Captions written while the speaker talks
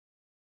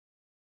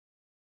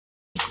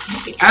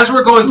as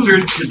we're going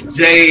through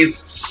today's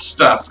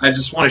stuff, I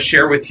just want to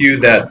share with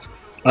you that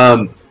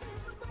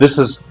this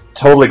is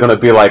totally going to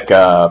be like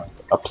a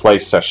play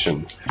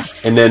session.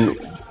 And then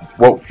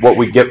what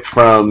we get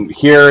from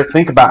here,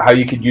 think about how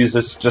you could use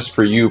this just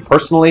for you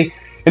personally,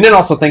 and then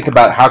also think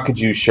about how could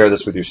you share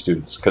this with your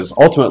students, because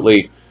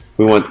ultimately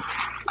we want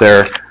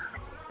their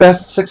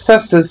best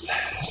successes.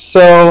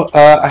 So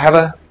I have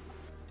a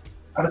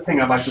thing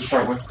I'd like to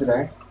start with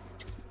today.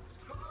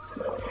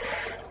 So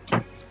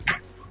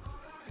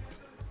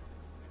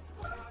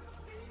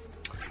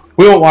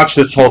we won't watch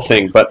this whole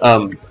thing, but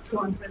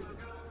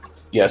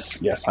yes,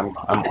 I'm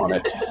on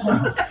it.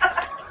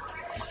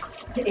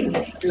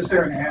 Is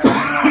there an ad?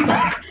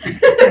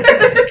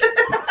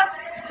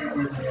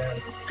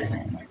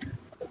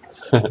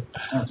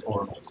 That's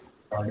horrible.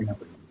 Starting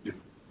up a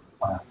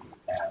class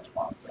ad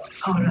sponsor.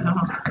 Oh no.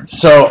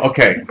 So,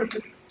 okay,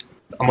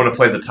 I'm going to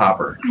play the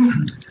topper.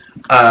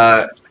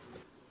 I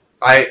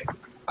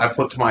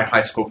flipped my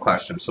high school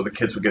classroom so the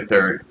kids would get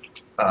their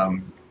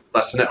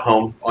lesson at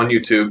home on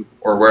YouTube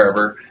or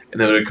wherever, and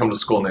then they'd come to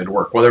school and they'd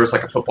work. Whether it was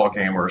like a football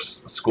game or a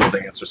school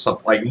dance or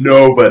something, like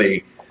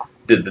nobody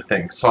did the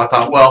thing. So I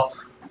thought, well,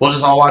 we'll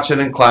just all watch it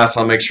in class.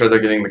 I'll make sure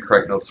they're getting the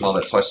correct notes and all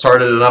that. So I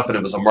started it up, and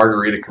it was a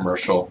margarita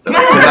commercial that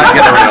I could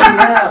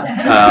not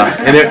get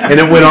around. And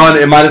it went on.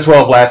 It might as well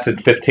have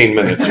lasted 15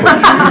 minutes. So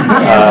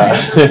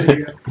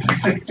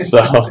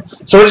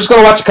we're just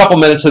going to watch a couple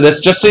minutes of this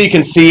just so you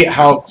can see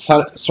how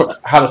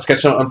the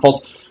sketch note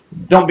unfolds.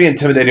 Don't be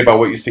intimidated by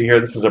what you see here.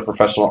 This is a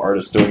professional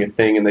artist doing a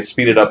thing, and they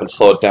speed it up and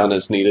slow it down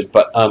as needed.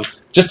 But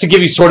just to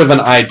give you sort of an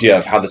idea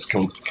of how this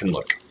can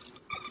look.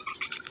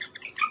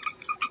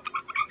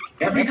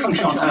 Every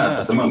country on earth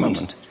at the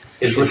moment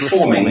is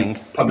reforming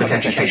public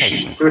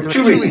education. There are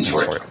two reasons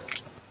for it.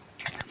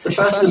 The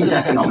first of them is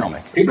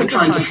economic. People are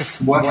trying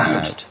to work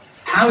out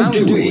how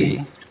do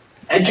we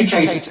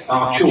educate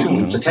our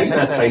children to take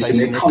their place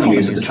in the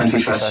economies of the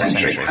 21st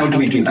century. How do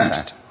we do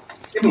that?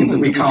 Given that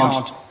we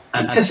can't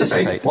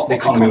anticipate what the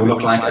economy will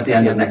look like at the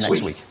end of next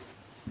week,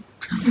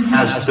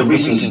 as the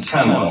recent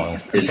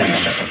turmoil is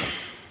demonstrating.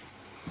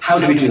 How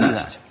do we do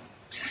that?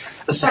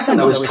 The second,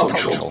 though, is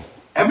cultural.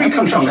 Every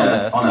country on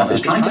earth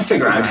is trying to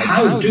figure out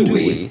how do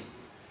we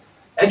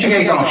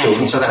educate our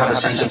children so they have a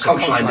sense of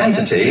cultural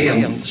identity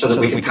and so that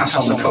we can pass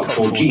on the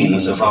cultural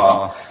genes of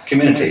our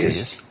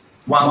communities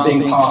while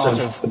being part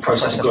of the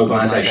process of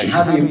globalization.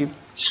 How do you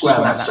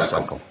square that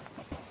circle?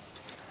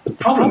 The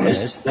problem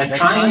is they're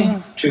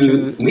trying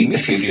to meet the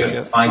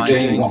future by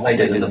doing what they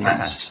did in the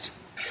past.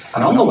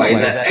 And on the way,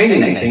 they're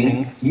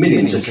alienating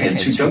millions of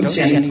kids who don't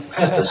see any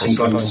purpose in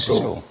going to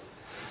school.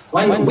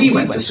 When we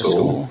went to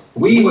school,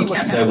 we were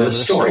kept there with a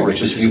story,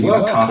 which is if you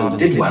worked hard and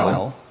did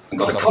well and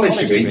got a college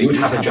degree, you would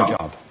have a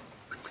job.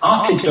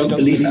 Our kids don't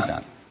believe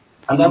that.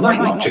 And they're right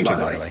not to, by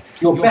the way.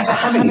 You're better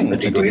having the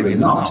degree than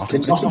not.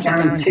 It's not a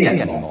guarantee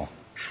anymore.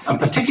 And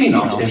particularly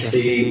not if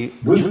the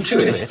route to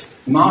it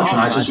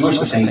marginalizes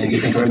most of the things that you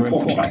think are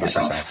important about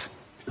yourself.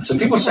 So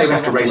people say we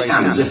have to raise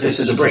hands as if this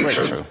is a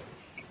breakthrough.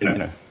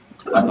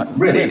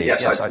 Really,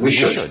 yes, we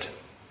should.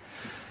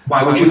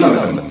 Why would you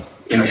lower them?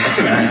 I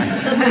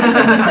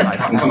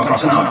haven't come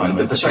across an argument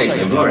that persuades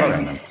me of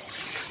lowering them.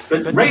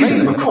 But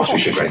raising them, of course we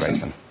should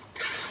raise them.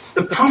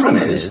 The problem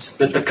is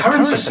that the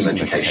current system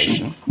of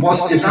education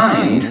was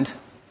designed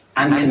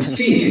and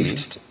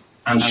conceived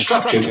and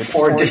structured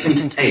for a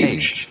different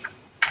age.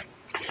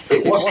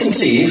 It was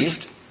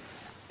conceived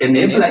in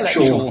the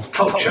intellectual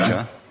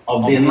culture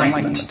of the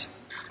Enlightenment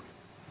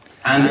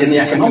and in the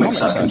economic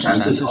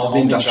circumstances of the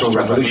Industrial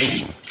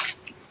Revolution.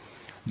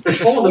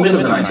 Before the middle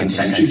of the 19th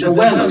century, there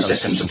were no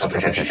systems of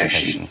public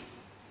education.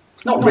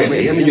 Not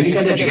really. I mean, you can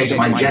get educated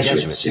by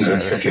Jesuits,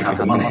 if you have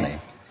the money.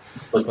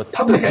 But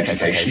public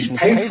education,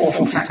 paid for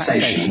from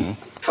taxation,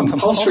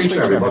 compulsory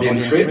to everybody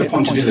and free at the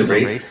point of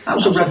delivery, that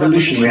was a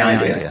revolutionary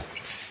idea.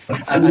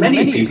 And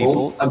many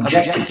people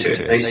objected to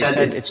it. They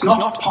said it's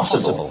not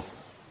possible.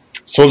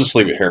 So we'll just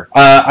leave it here.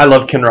 I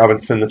love Ken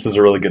Robinson. This is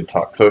a really good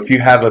talk. So if you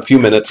have a few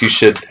minutes, you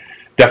should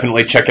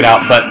definitely check it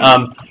out.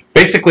 But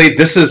basically,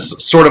 this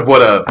is sort of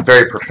what a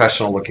very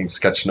professional-looking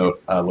sketch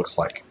note looks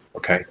like.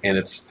 Okay, and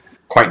it's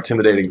quite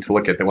intimidating to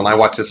look at. When I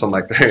watch this, I'm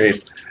like,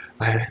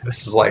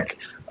 this is like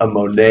a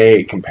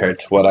Monet compared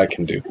to what I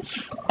can do.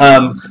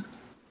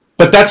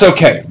 But that's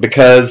okay,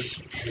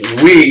 because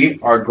we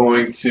are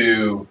going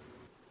to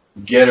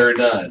get her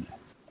done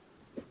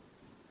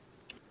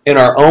in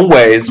our own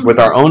ways, with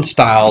our own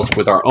styles,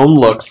 with our own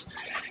looks.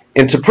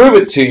 And to prove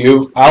it to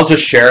you, I'll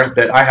just share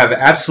that I have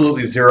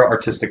absolutely zero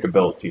artistic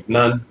ability.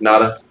 None,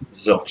 nada,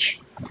 zilch.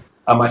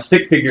 My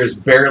stick figures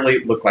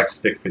barely look like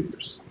stick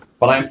figures.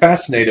 But I'm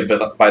fascinated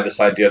by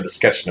this idea of the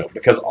sketch note,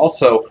 because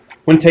also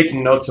when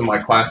taking notes in my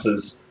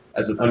classes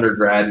as an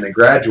undergrad and a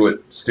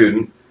graduate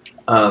student,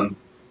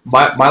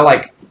 my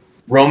like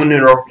Roman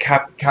numeral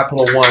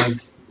capital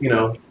 1,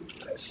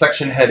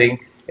 section heading,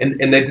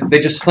 and they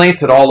just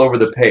slanted all over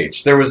the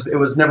page. It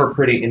was never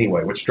pretty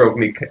anyway, which drove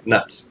me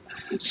nuts.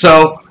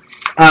 So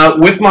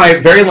with my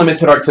very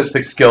limited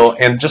artistic skill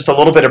and just a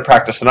little bit of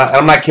practice, and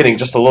I'm not kidding,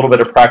 just a little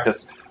bit of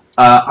practice,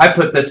 I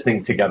put this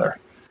thing together.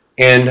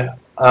 And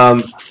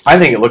I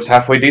think it looks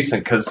halfway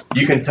decent because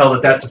you can tell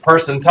that that's a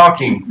person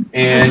talking,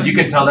 and you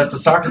can tell that's a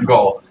soccer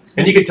goal,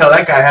 and you can tell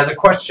that guy has a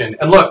question.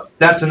 And look,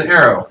 that's an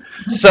arrow.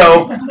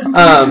 So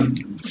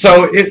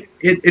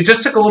it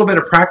just took a little bit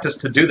of practice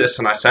to do this,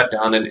 and I sat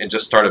down and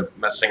just started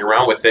messing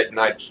around with it, and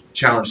I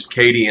challenged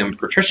Katie and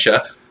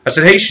Patricia. I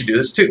said, hey, you should do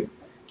this too.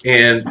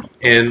 And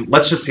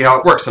let's just see how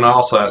it works. And I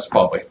also asked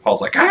Paul.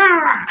 Paul's like,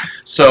 ah.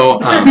 So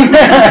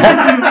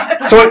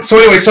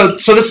anyway, so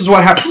this is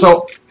what happened.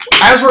 So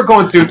as we're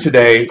going through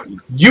today,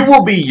 you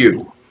will be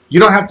you. You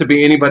don't have to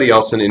be anybody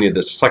else in any of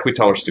this. Just like we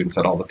tell our students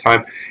that all the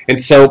time.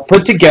 And so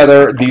put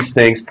together these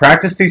things,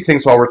 practice these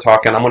things while we're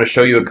talking. I'm going to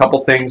show you a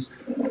couple things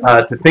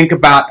to think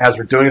about as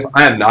we're doing this.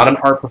 I am not an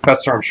art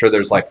professor. I'm sure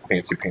there's like a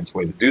fancy pants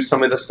way to do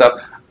some of this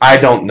stuff. I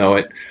don't know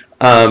it.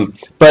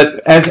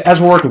 But as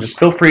we're working, just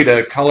feel free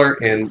to color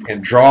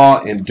and draw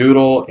and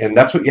doodle, and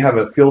that's what you have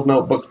a field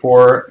notebook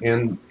for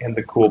and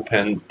the cool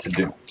pen to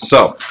do.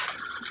 So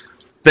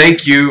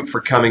thank you for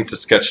coming to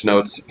Sketch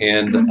Notes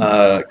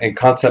and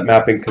concept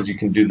mapping, because you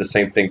can do the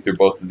same thing through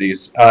both of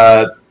these.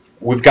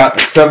 We've got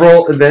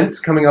several events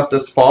coming up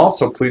this fall,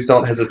 so please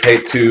don't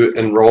hesitate to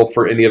enroll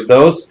for any of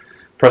those.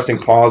 Pressing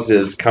Pause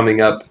is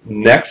coming up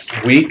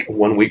next week,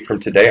 1 week from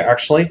today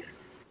actually,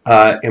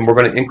 and we're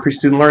going to increase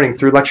student learning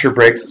through lecture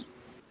breaks.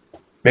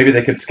 Maybe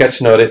they could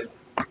sketch note it.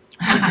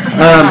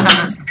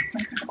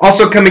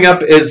 Also coming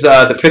up is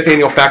the 5th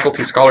Annual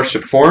Faculty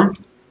Scholarship Forum.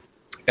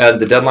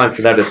 The deadline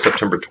for that is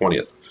September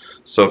 20th.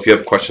 So if you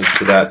have questions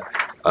to that,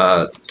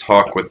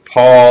 talk with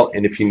Paul.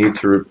 And if you need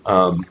to,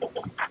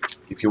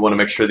 if you want to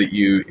make sure that if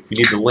you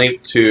need the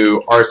link to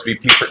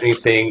RSVP for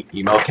anything,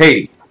 email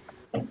Katie.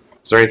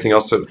 Is there anything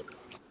else?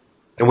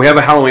 And we have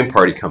a Halloween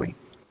party coming.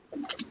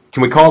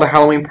 Can we call it a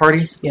Halloween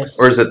party? Yes.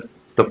 Or is it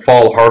the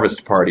Fall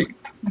Harvest Party?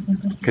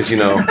 Because,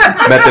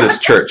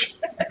 Methodist Church.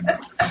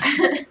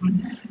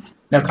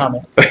 No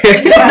comment.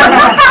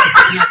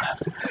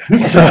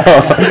 So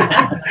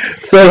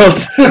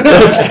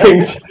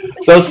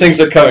those things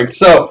are coming.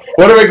 So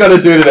what are we going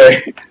to do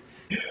today?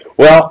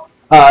 Well,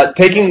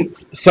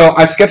 so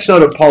I sketch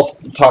noted Paul's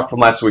talk from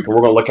last week, and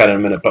we're going to look at it in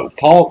a minute. But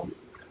Paul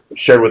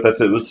shared with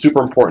us it was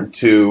super important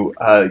to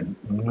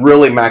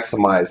really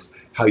maximize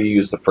how you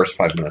use the first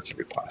 5 minutes of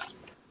your class.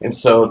 And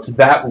so to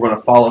that, we're going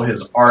to follow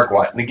his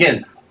argwat. And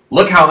again,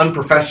 look how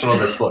unprofessional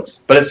this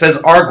looks. But it says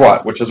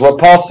argwat, which is what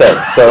Paul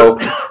said. So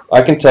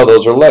I can tell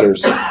those are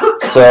letters.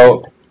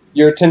 So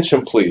your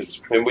attention,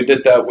 please. And we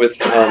did that with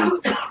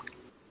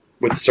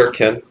Sir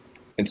Ken.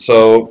 And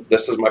so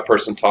this is my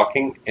person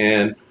talking.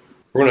 And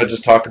we're going to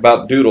just talk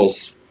about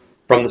doodles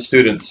from the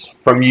students,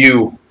 from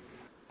you,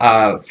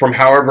 from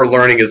however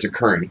learning is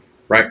occurring,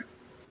 right?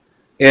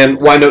 And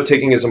why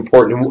note-taking is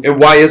important. And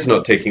why is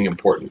note-taking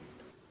important?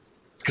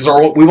 Because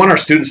we want our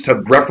students to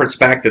reference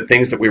back the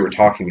things that we were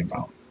talking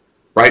about.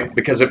 Right?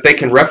 Because if they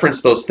can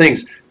reference those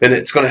things, then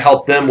it's going to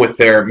help them with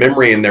their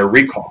memory and their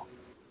recall.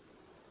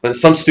 And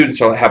some students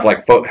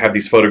have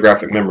these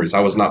photographic memories. I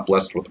was not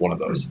blessed with one of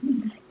those.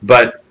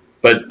 But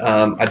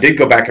I did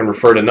go back and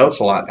refer to notes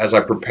a lot as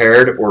I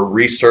prepared or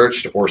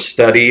researched or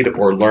studied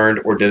or learned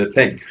or did a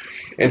thing.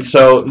 And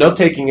so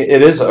note-taking,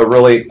 it is a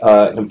really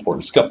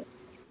important skill.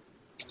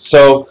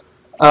 So,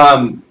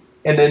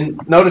 and then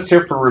notice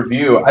here for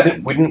review,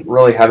 we didn't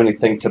really have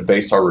anything to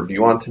base our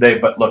review on today,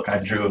 but look, I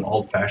drew an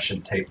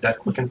old-fashioned tape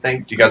deck looking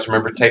thing. Do you guys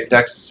remember tape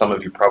decks? Some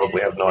of you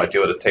probably have no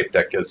idea what a tape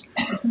deck is,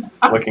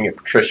 looking at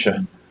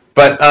Patricia.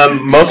 But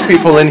most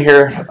people in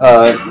here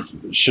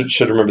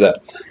should remember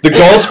that. The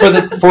goals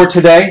for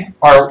today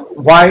are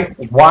why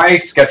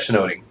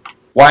sketchnoting,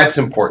 why it's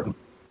important,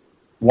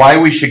 why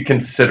we should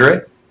consider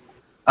it,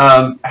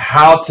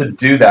 how to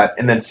do that,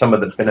 and then some of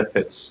the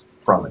benefits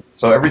from it.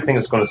 So everything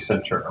is going to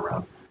center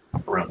around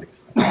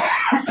these things.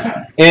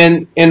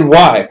 And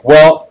why?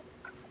 Well,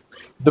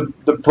 the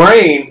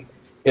brain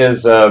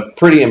is a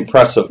pretty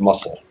impressive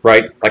muscle,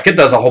 right? Like it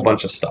does a whole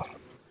bunch of stuff.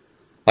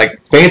 Like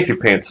fancy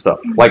pants stuff.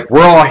 Like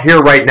we're all here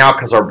right now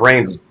because our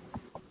brains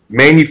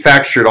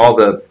manufactured all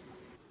the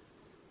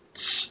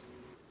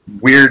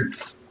weird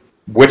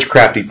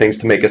witchcrafty things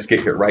to make us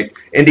get here, right?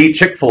 And to eat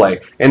Chick-fil-A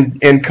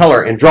and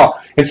color and draw.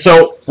 And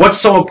so what's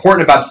so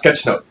important about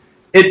Sketchnote?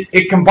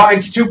 It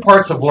combines two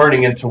parts of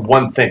learning into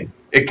one thing.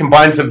 It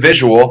combines a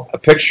visual, a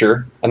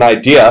picture, an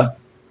idea,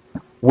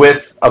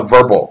 with a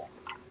verbal,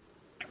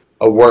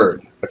 a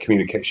word, a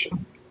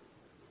communication.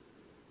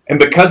 And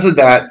because of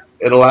that,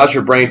 it allows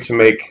your brain to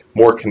make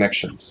more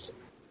connections.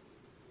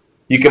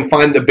 You can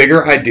find the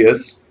bigger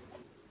ideas,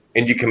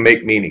 and you can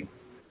make meaning.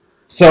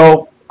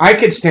 So I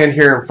could stand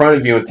here in front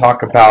of you and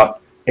talk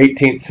about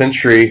 18th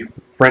century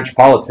French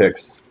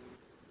politics,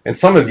 and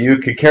some of you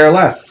could care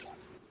less.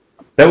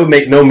 That would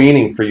make no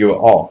meaning for you at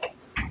all.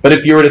 But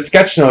if you were to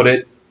sketchnote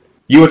it,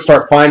 you would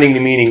start finding the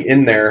meaning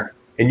in there,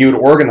 and you would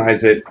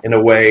organize it in a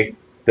way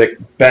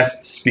that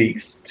best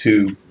speaks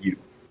to you.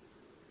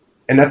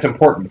 And that's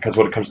important because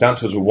what it comes down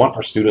to is we want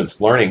our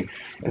students learning,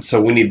 and so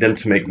we need them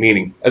to make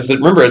meaning.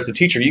 Remember, as the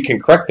teacher, you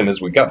can correct them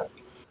as we go.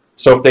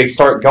 So if they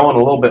start going a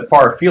little bit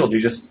far afield, you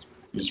just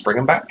bring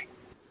them back.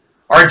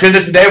 Our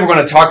agenda today, we're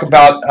going to talk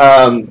about,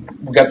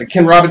 we got the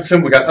Ken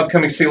Robinson, we got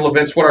upcoming SEAL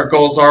events, what our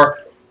goals are,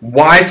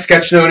 why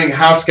sketchnoting,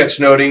 how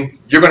sketchnoting.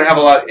 You're going to have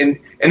a lot, and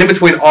in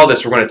between all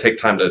this, we're going to take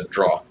time to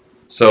draw.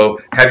 So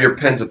have your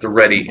pens at the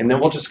ready, and then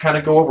we'll just kind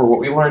of go over what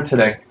we learned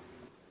today.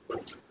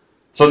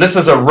 So this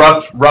is a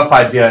rough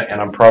idea,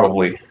 and I'm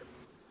probably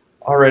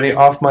already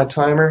off my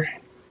timer.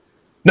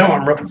 No,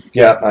 I'm rough.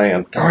 Yeah, I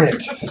am. Darn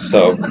it.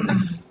 So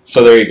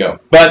there you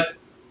go. But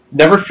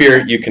never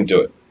fear, you can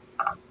do it.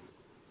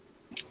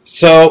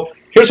 So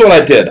here's what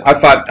I did. I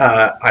thought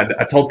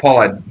I told Paul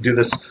I'd do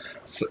this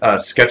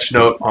sketch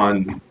note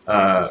on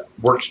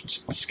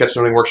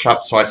sketchnoting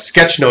workshop. So I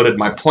sketchnoted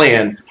my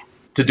plan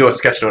to do a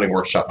sketchnoting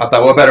workshop. I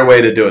thought, what better way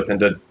to do it than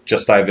to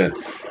just dive in?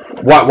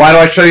 Why do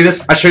I show you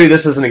this? I show you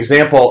this as an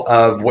example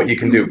of what you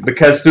can do,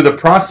 because through the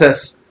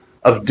process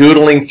of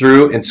doodling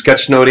through and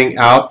sketchnoting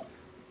out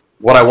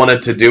what I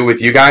wanted to do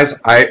with you guys,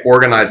 I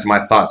organized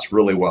my thoughts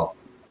really well.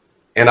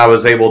 And I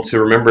was able to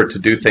remember to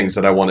do things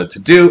that I wanted to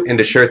do and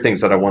to share things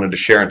that I wanted to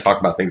share and talk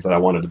about things that I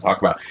wanted to talk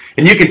about.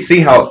 And you can see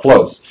how it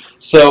flows.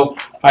 So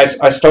I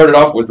started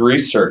off with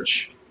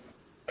research.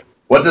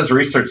 What does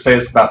research say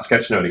about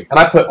sketchnoting? And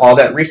I put all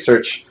that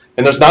research,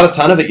 and there's not a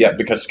ton of it yet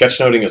because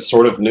sketchnoting is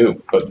sort of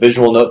new. But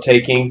visual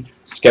note-taking,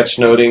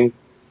 sketchnoting,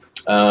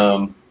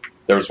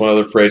 there was one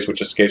other phrase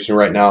which escapes me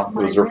right now. It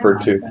was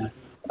referred to.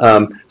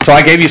 So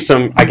I gave you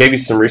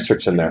some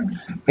research in there,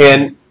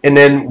 and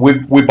then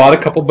we bought a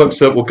couple books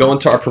that will go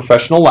into our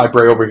professional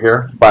library over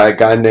here by a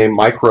guy named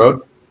Mike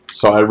Road.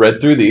 So I read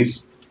through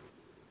these,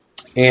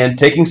 and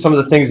taking some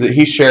of the things that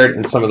he shared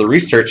and some of the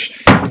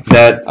research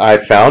that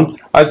I found,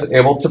 I was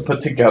able to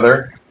put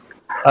together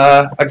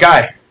a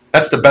guy.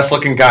 That's the best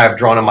looking guy I've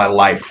drawn in my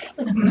life.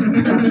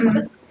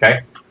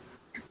 Okay.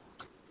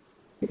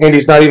 And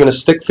he's not even a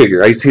stick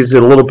figure. He's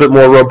a little bit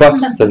more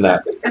robust than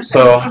that.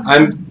 So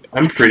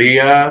I'm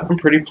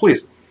pretty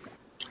pleased.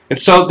 And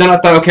so then I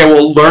thought, okay,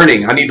 well,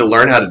 learning. I need to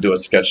learn how to do a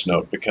sketch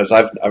note because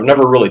I've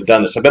never really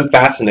done this. I've been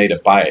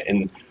fascinated by it,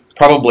 and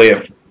probably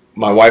if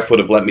my wife would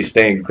have let me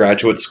stay in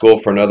graduate school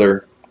for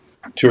another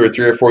 2 or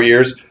 3 or 4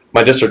 years,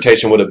 my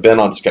dissertation would have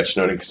been on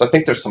sketchnoting because I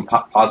think there's some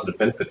positive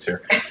benefits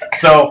here.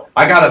 So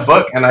I got a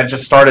book and I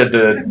just started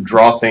to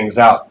draw things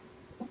out.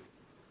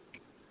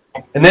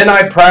 And then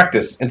I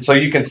practiced, and so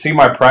you can see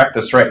my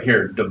practice right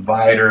here.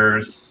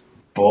 Dividers,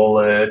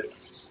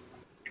 bullets,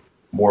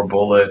 more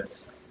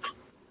bullets,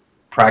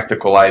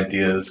 practical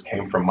ideas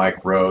came from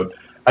Mike Road.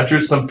 I drew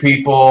some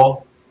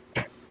people,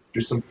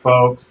 drew some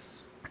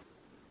folks,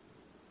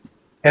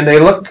 and they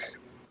look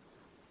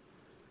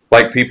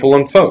like people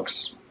and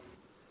folks.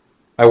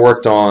 I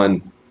worked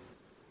on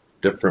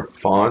different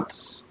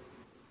fonts.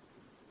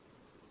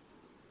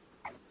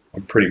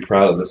 I'm pretty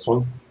proud of this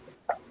one.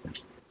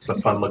 It's a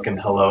fun looking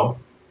hello.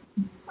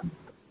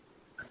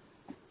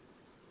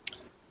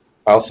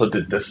 I also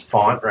did this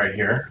font right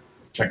here.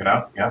 Check it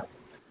out. Yeah.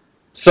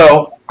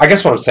 So I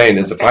guess what I'm saying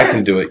is, if I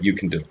can do it, you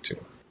can do it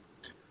too.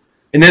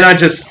 And then I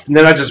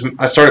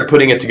started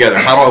putting it together.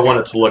 How do I want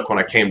it to look when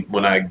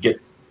I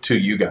get to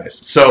you guys?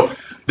 So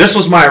this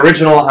was my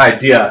original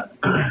idea,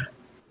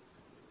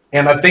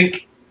 and I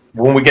think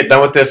when we get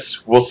done with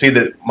this, we'll see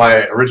that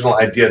my original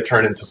idea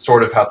turned into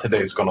sort of how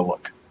today's going to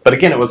look. But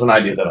again, it was an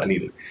idea that I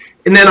needed.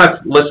 And then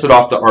I've listed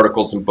off the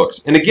articles and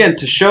books. And again,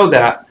 to show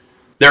that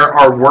there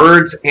are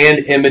words and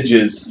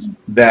images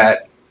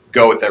that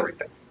go with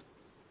everything.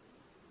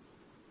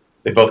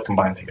 They both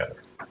combine together.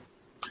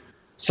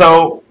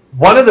 So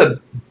one of the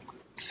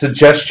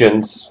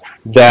suggestions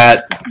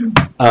that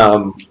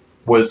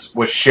was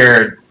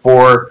shared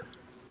for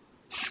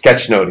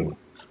sketchnoting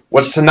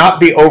was to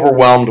not be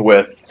overwhelmed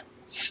with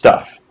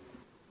stuff.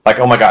 Like,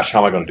 oh my gosh,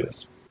 how am I going to do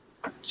this?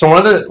 So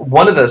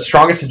one of the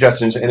strongest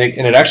suggestions, and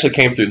it actually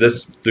came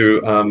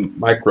through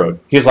Mike Road.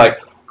 He's like,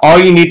 all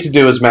you need to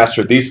do is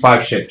master these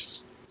 5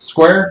 shapes: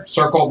 square,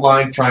 circle,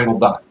 line, triangle,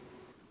 dot.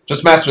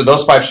 Just master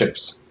those 5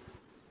 shapes.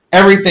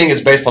 Everything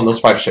is based on those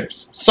 5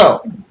 shapes.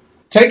 So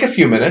take a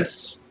few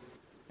minutes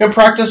and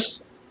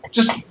practice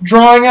just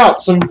drawing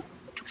out some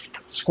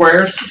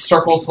squares,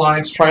 circles,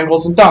 lines,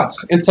 triangles, and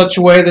dots in such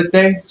a way that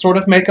they sort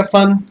of make a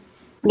fun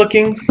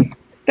looking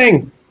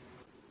thing.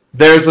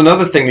 There's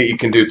another thing that you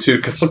can do too,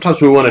 because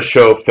sometimes we want to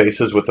show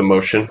faces with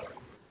emotion.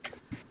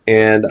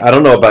 And I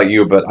don't know about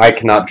you, but I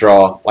cannot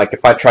draw. Like,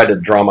 if I try to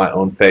draw my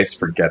own face,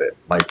 forget it.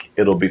 Like,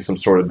 it'll be some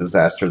sort of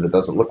disaster that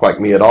doesn't look like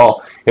me at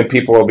all. And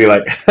people will be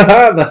like,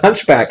 haha, the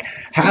hunchback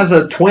has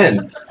a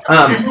twin.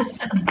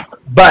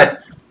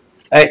 But,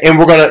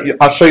 and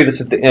I'll show you this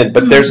at the end,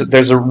 but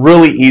there's a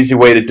really easy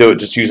way to do it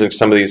just using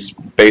some of these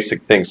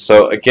basic things.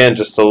 So again,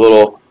 just a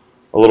little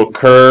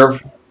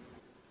curve,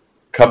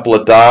 couple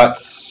of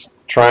dots,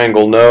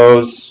 triangle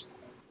nose,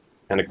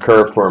 and a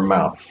curve for a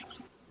mouth.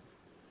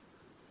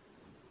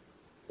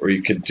 Or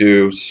you could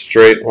do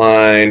straight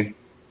line,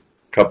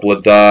 couple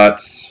of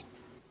dots,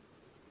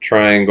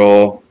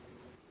 triangle,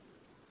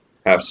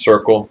 half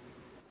circle.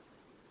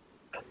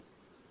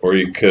 Or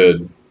you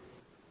could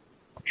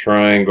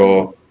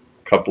triangle,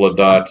 couple of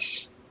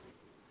dots,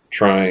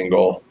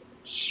 triangle,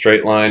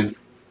 straight line.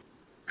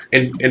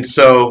 And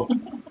so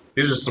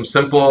These are some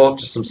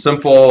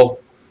simple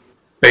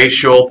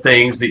facial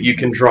things that you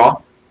can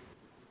draw.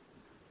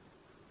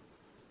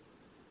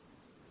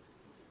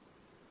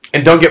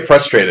 And don't get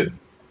frustrated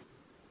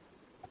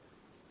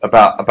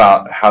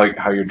about how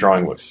your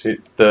drawing looks.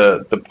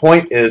 The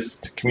point is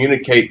to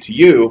communicate to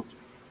you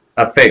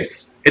a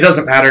face. It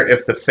doesn't matter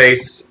if the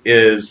face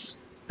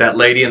is that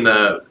lady in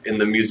the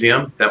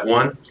museum, that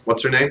one.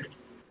 What's her name?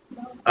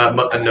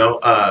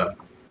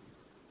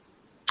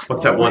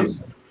 What's that one?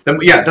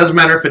 Yeah, it doesn't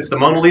matter if it's the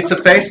Mona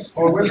Lisa face.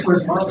 Or which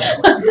was Mona?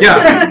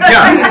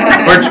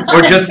 Yeah.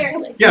 Or just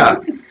yeah.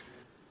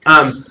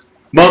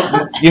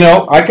 You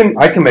know, I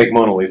can make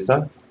Mona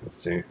Lisa. Let's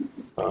see.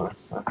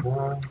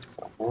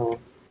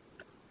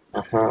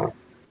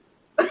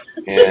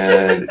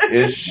 And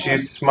is she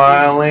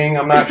smiling?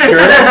 I'm not sure.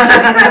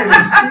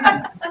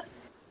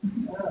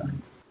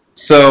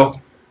 So,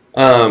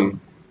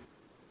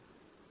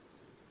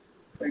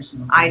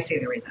 I see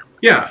the resemblance.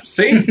 yeah,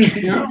 see?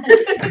 Yeah.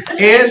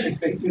 And She's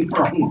facing the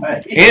wrong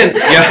way. and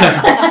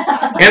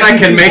I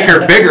can make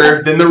her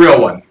bigger than the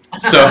real one.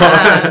 So,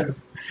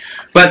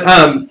 but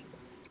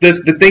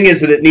the thing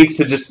is that it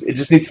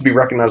just needs to be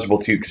recognizable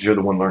to you because you're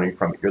the one learning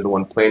from it. You're the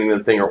one planning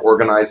the thing or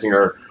organizing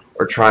or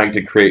trying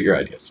to create your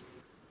ideas.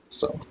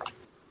 So,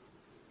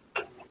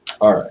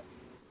 all right.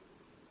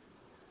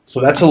 So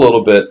that's a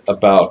little bit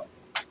about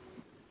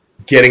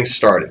getting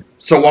started.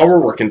 So while we're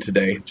working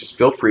today, just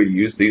feel free to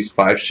use these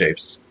 5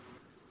 shapes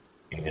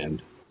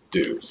and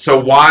do. So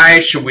why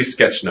should we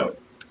sketchnote?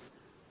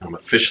 I'm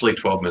officially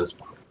 12 minutes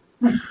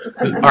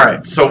behind. All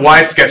right, so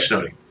why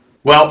sketchnoting?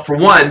 Well, for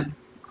one,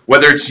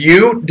 whether it's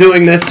you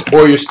doing this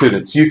or your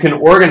students, you can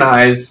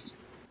organize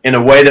in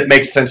a way that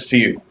makes sense to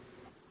you.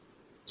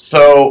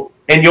 So,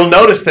 and you'll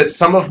notice that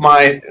some of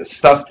my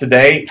stuff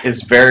today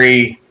is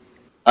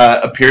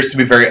appears to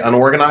be very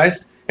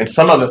unorganized, and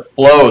some of it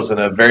flows in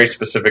a very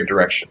specific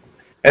direction.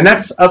 And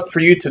that's up for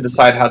you to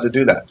decide how to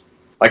do that.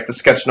 Like the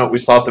sketch note we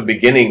saw at the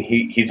beginning,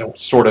 he's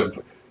sort of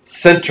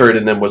centered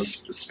and then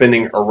was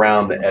spinning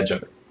around the edge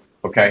of it.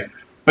 Okay,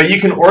 but you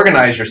can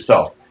organize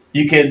yourself.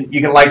 You can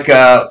like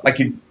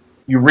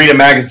you read a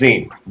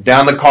magazine,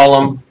 down the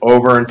column,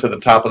 over into the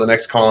top of the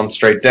next column,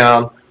 straight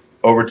down,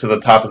 over to the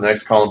top of the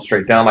next column,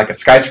 straight down, like a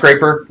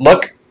skyscraper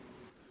look.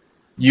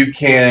 You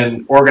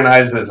can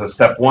organize it as a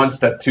step 1,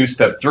 step 2,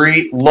 step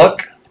 3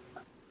 look.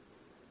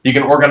 You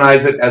can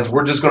organize it as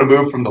we're just going to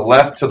move from the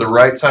left to the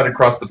right side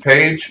across the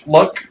page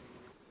look.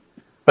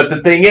 But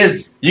the thing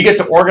is, you get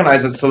to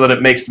organize it so that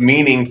it makes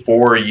meaning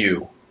for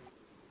you.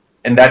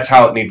 And that's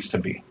how it needs to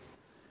be.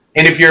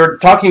 And if you're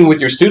talking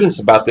with your students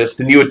about this,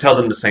 then you would tell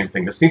them the same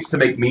thing. This needs to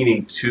make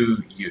meaning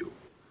to you.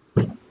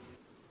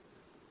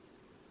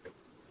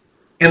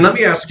 And let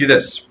me ask you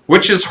this.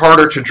 Which is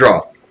harder to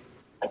draw?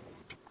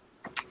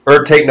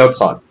 Or take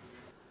notes on?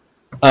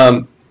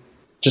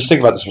 Just think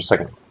about this for a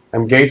second.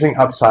 I'm gazing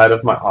outside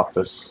of my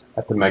office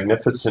at the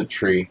magnificent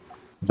tree.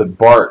 The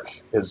bark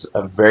is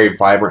a very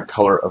vibrant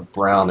color of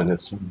brown, and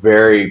looks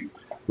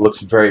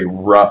very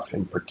rough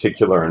in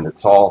particular, and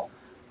it's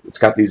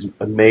got these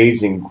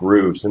amazing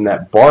grooves. And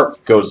that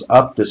bark goes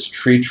up this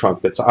tree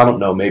trunk that's, I don't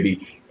know,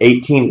 maybe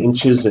 18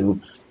 inches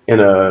in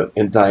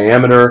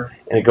diameter,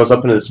 and it goes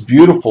up into this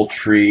beautiful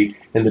tree,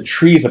 and the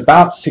tree is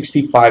about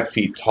 65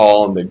 feet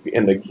tall, and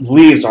the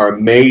leaves are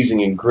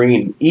amazing and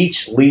green.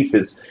 Each leaf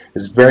is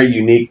very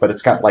unique, but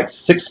it's got like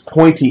 6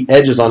 pointy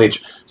edges on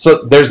each.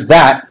 So there's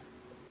that,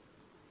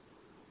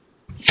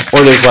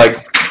 or there's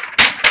like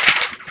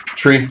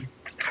tree.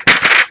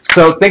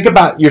 So think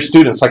about your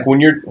students, like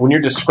when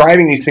you're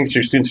describing these things to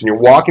your students and you're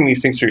walking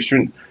these things to your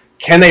students,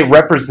 can they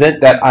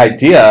represent that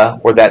idea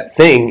or that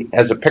thing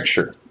as a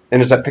picture?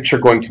 And is that picture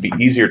going to be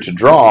easier to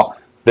draw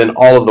than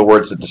all of the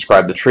words that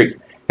describe the tree?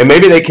 And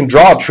maybe they can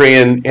draw a tree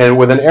and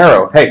with an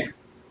arrow, hey,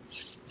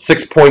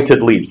 6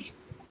 pointed leaves,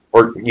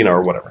 or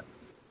or whatever.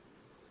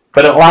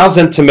 But it allows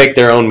them to make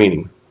their own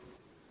meaning.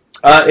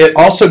 It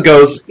also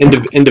goes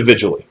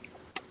individually.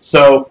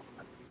 So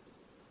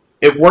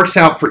it works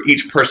out for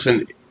each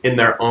person in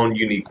their own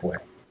unique way,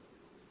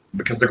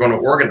 because they're going to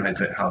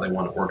organize it how they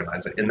want to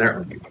organize it in their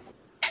own unique way.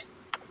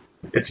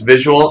 It's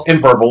visual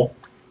and verbal.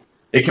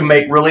 It can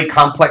make really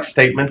complex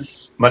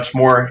statements much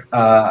more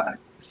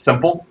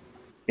simple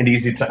and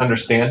easy to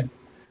understand.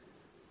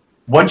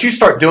 Once you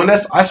start doing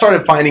this, I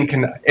started finding,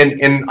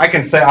 and I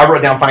can say I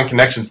wrote down find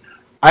connections.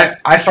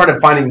 I started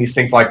finding these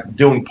things like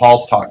doing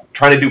Paul's Talk,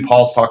 trying to do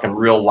Paul's Talk in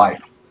real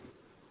life.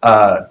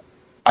 I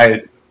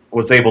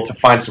was able to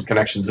find some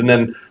connections. And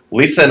then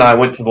Lisa and I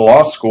went to the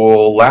law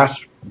school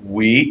last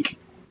week,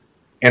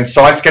 and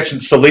so I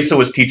sketched. So Lisa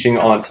was teaching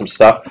on some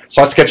stuff.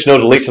 So I sketch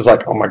noted. Lisa's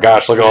like, "Oh my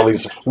gosh, look at all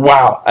these!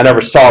 Wow, I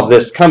never saw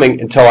this coming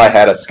until I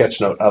had a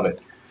sketch note of it."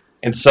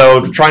 And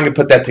so, trying to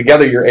put that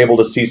together, you're able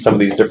to see some of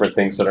these different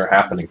things that are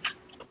happening.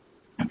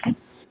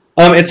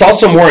 It's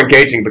also more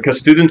engaging because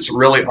students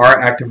really are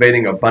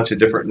activating a bunch of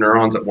different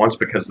neurons at once,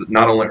 because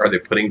not only are they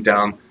putting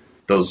down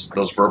those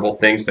verbal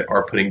things, they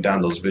are putting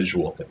down those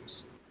visual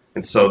things.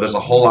 And so there's a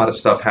whole lot of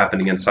stuff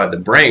happening inside the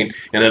brain,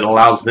 and it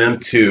allows them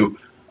to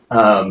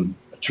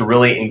to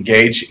really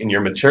engage in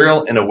your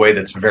material in a way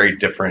that's very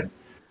different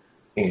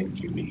and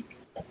unique.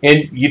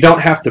 And you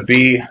don't have to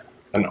be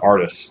an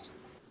artist.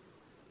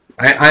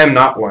 I am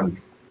not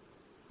one.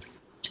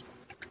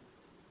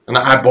 And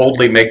I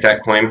boldly make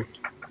that claim.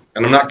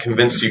 And I'm not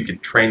convinced you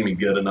could train me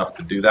good enough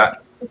to do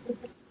that.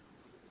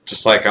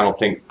 Just like I don't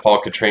think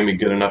Paul could train me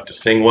good enough to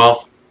sing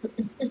well.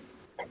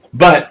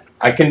 But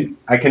I can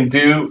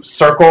do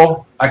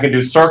circle,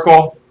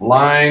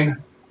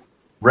 line,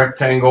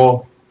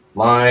 rectangle,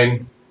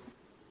 line,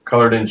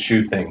 colored in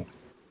shoe thing.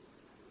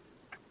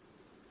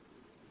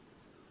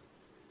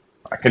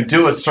 I can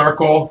do a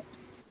circle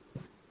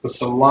with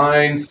some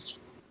lines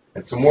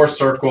and some more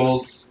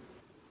circles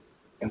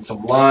and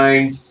some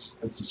lines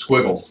and some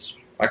squiggles.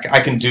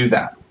 I can do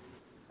that.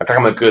 I think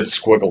I'm a good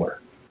squiggler.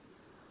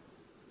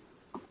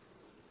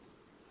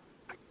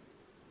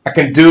 I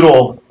can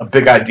doodle a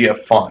big idea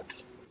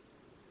font.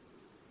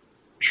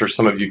 I'm sure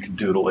some of you can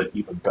doodle it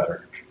even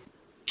better.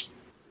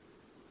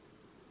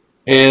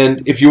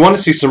 And if you want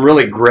to see some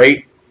really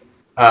great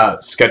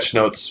sketch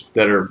notes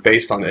that are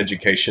based on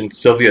education,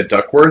 Sylvia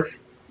Duckworth,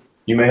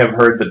 you may have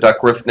heard the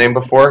Duckworth name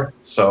before,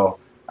 so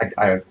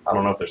I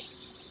don't know if they're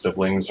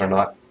siblings or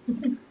not,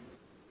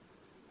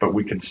 but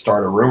we could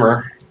start a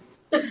rumor,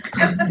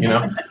 you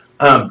know.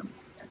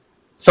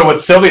 So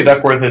what Sylvia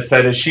Duckworth has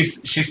said is she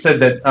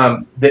said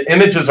that the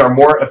images are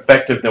more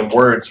effective than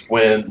words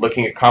when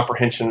looking at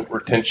comprehension,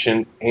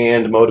 retention,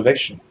 and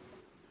motivation.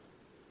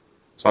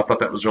 So I thought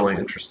that was really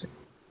interesting.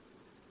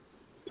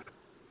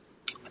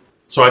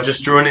 So I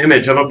just drew an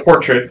image of a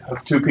portrait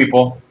of two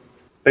people.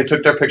 They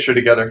took their picture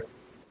together.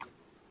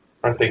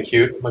 Aren't they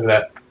cute? Look at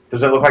that. Does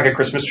that look like a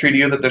Christmas tree to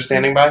you that they're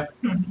standing by?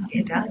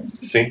 It does.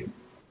 See?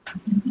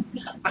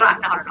 But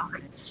I'm not an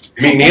artist.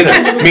 Me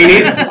neither. Me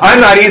neither. I'm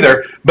not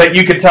either. But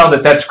you could tell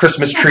that that's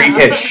Christmas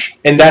tree-ish.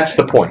 And that's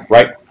the point,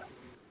 right?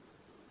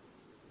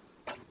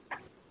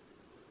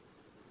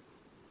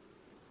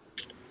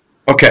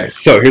 Okay,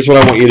 so here's what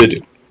I want you to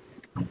do.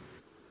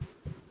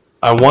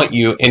 I want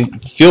you, and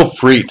feel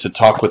free to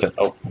talk with a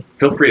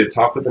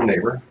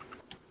neighbor.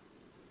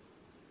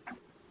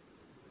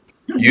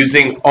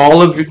 Using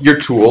all of your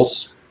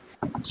tools,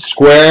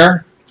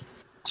 square,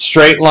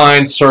 straight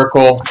line,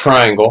 circle,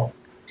 triangle.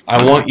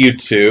 I want you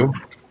to,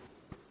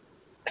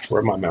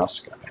 where'd my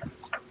mouse go?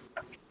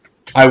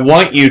 I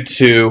want you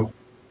to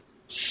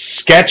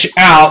sketch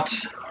out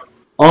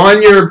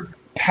on your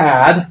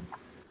pad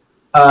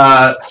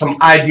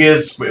some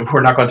ideas.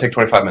 We're not going to take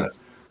 25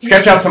 minutes.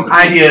 Sketch out some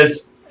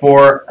ideas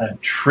for a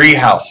tree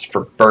house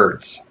for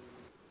birds.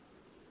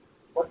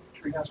 What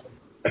tree house?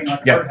 Like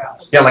Yeah. a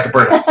birdhouse. Yeah, like a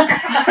birdhouse.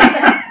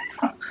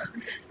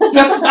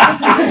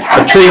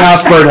 A tree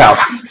house,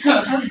 birdhouse.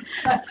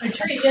 A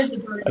tree is a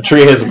bird. A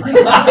tree is a bird.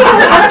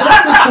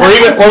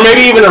 or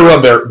maybe even a real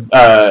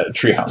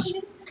tree house.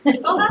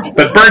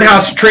 But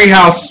birdhouse, tree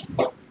house,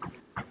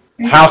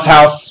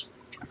 house.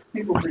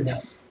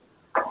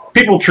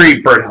 People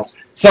tree, birdhouse.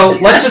 So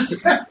let's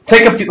just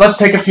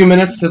take a few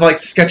minutes to like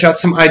sketch out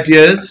some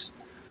ideas.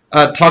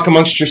 Talk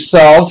amongst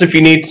yourselves if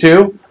you need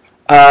to.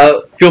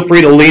 Feel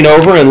free to lean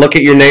over and look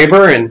at your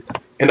neighbor and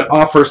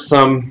offer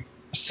some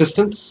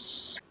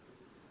assistance.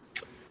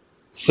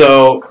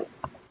 So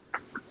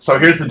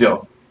here's the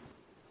deal.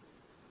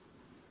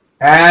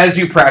 As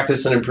you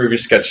practice and improve your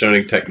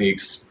sketchnoting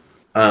techniques,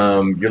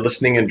 your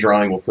listening and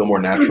drawing will feel more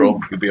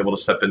natural. You'll be able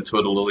to step into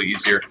it a little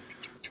easier.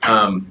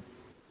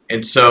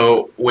 And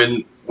so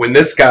when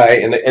this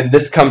guy and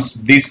this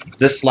comes these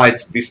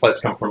slides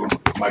come from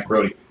Mike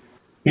Rohde.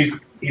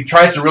 He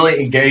tries to really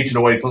engage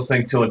in what he's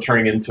listening to and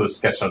turning it into a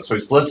sketch note. So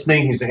he's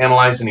listening, he's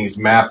analyzing, he's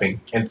mapping,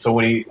 and so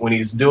when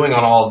he's doing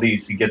on all of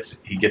these, he gets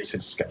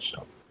his sketch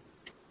note.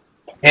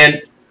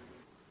 And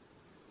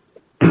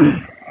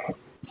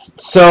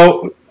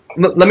so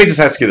let me just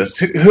ask you this: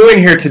 who in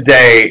here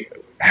today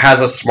has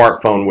a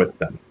smartphone with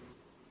them?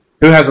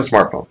 Who has a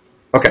smartphone?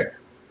 Okay.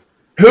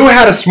 Who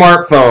had a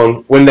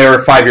smartphone when they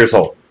were 5 years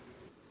old?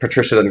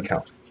 Patricia doesn't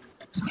count.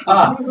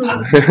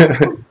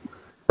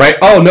 Right?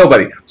 Oh,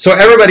 nobody. So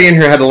everybody in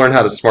here had to learn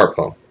how to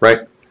smartphone,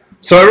 right?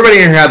 So everybody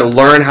in here had to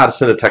learn how to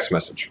send a text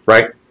message,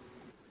 right?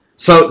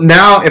 So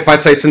now if I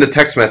say send a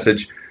text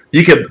message,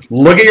 you could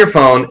look at your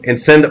phone and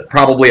send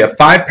probably a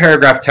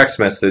 5-paragraph text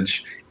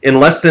message in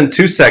less than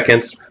 2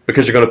 seconds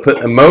because you're going to put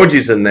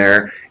emojis in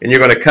there and you're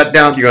going to cut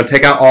down, you're going to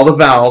take out all the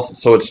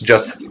vowels so it's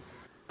just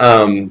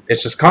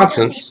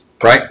consonants,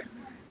 right?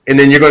 And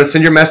then you're going to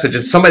send your message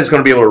and somebody's going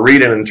to be able to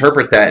read and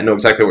interpret that and know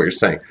exactly what you're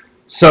saying.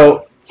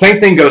 So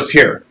same thing goes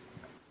here.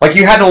 Like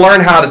you had to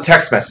learn how to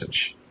text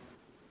message.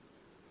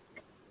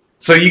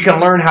 So you can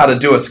learn how to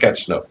do a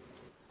sketch note.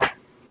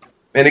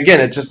 And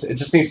again, it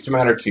just needs to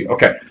matter to you.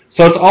 Okay.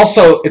 So it's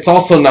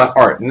also not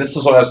art. And this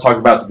is what I was talking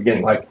about at the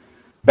beginning. Like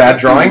bad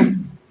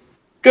drawing,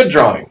 good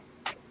drawing.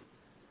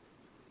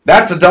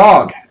 That's a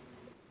dog.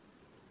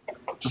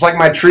 Just like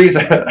my tree's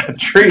a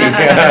tree.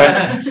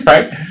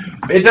 Right?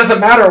 It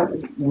doesn't matter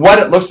what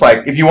it looks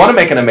like. If you want to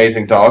make an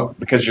amazing dog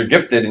because you're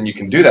gifted and you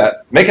can do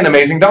that, make an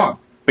amazing dog.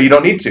 But you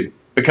don't need to.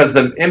 Because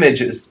the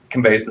image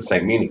conveys the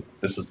same meaning.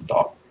 This is the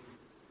dog.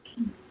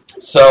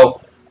 So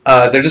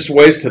They're just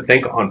ways to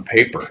think on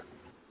paper.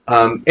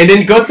 And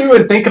then go through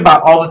and think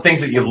about all the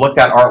things that you've looked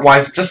at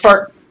art-wise. Just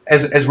start,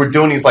 as we're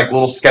doing these like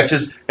little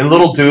sketches and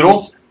little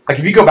doodles. Like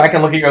if you go back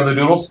and look at your other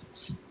doodles,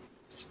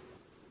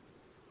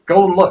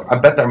 go and look. I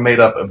bet they're made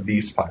up of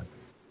these 5 things.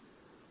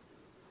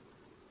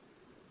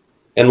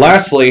 And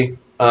lastly,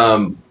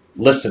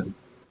 listen.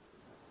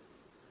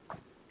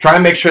 Try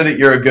and make sure that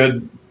you're a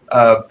good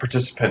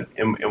participant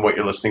in what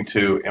you're listening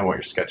to and what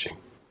you're sketching.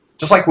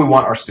 Just like we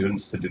want our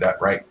students to do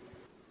that, right?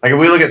 Like if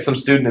we look at some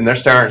student and they're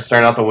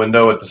staring out the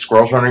window at the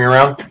squirrels running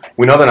around,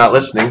 we know they're not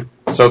listening.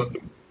 So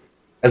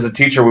as a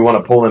teacher, we want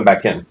to pull them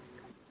back in,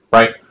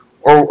 right?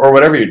 Or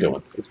whatever you're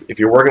doing. If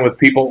you're working with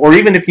people, or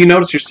even if you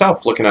notice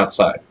yourself looking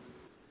outside,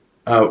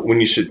 when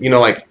you should,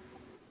 like,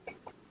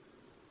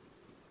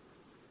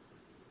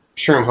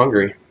 sure, I'm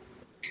hungry.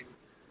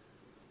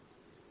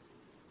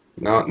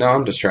 Now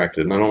I'm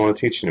distracted and I don't want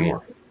to teach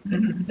anymore.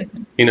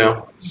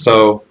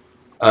 So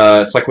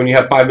it's like when you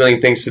have 5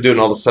 million things to do and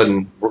all of a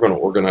sudden we're going to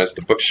organize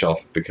the bookshelf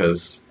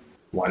because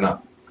why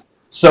not?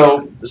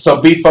 So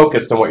be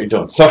focused on what you're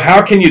doing. So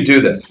how can you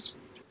do this?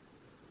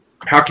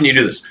 How can you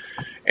do this?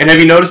 And have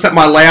you noticed that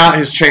my layout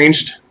has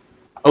changed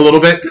a little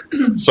bit?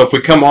 So if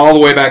we come all the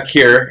way back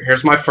here,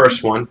 here's my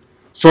first one.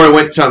 So I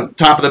went to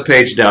top of the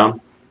page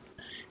down.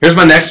 Here's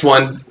my next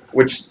one,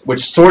 which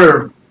sort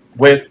of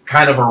went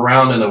kind of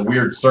around in a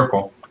weird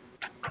circle.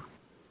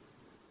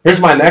 Here's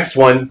my next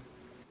one,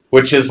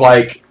 which is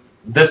like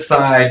this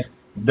side,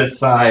 this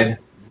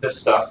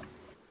stuff.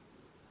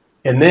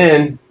 And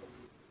then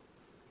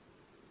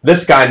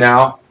this guy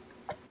now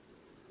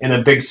in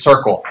a big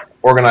circle,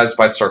 organized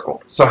by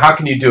circle. So how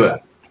can you do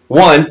it?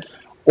 1,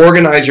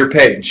 organize your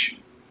page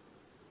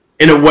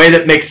in a way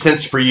that makes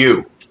sense for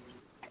you.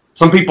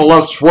 Some people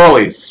love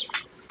swirlies.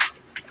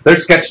 Their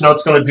sketch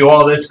note's going to do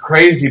all this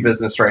crazy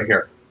business right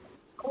here.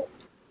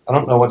 I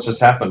don't know what just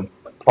happened.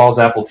 Paul's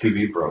Apple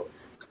TV broke.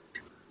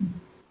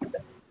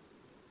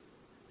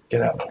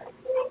 Get out.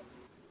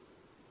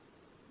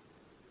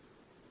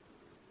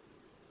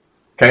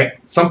 Okay?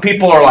 Some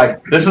people are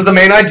like, this is the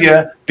main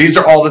idea. These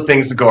are all the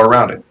things that go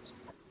around it.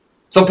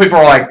 Some people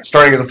are like,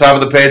 starting at the top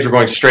of the page, we're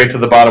going straight to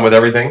the bottom with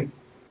everything.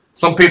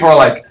 Some people are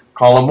like,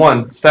 column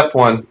 1, step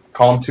 1,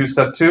 column 2,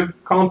 step 2,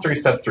 column 3,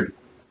 step 3.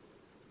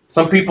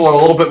 Some people are a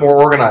little bit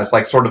more organized,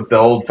 like sort of the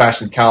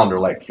old-fashioned calendar,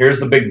 like here's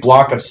the big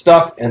block of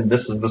stuff, and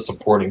this is the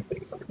supporting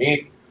things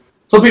underneath.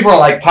 Some people are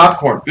like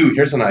popcorn. Ooh,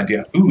 here's an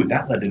idea. Ooh,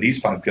 that led to these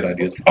 5 good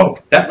ideas. Oh,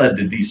 that led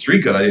to these 3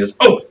 good ideas.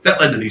 Oh,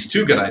 that led to these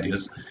 2 good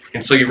ideas.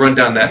 And so you run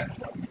down that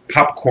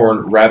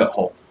popcorn rabbit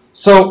hole.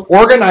 So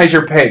organize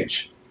your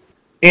page.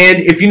 And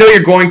if you know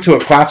you're going to a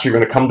class or you're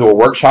going to come to a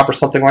workshop or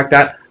something like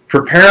that,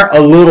 prepare a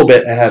little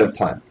bit ahead of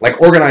time.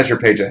 Like organize your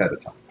page ahead of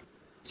time.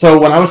 So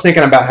when I was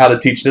thinking about how to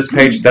teach this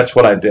page, that's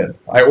what I did.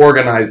 I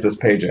organized this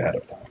page ahead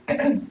of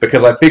time.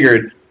 Because I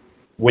figured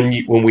when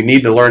we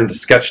need to learn to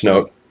sketch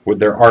note,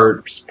 there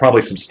are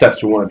probably some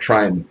steps we want to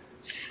try and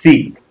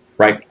see,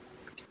 right?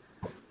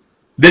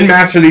 Then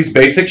master these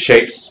basic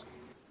shapes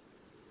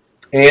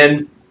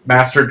and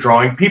master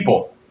drawing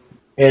people.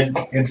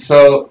 And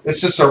so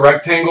it's just a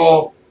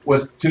rectangle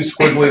with 2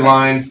 squiggly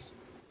lines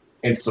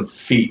and some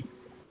feet.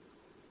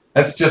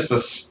 That's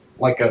just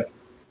like a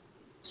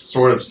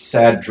sort of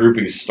sad,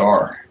 droopy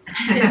star.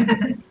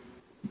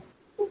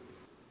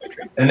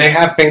 And they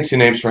have fancy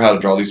names for how to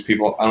draw these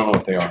people. I don't know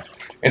what they are.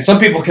 And some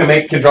people can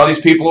draw these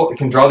people,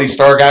 can draw these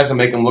star guys and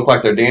make them look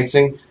like they're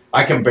dancing.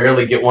 I can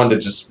barely get one to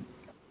just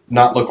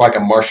not look like a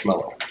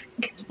marshmallow.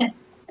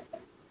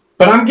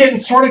 But I'm getting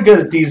sort of good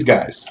at these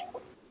guys.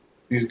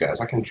 These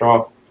guys, I can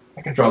draw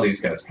these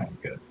guys kind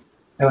of good.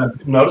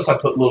 And notice I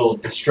put little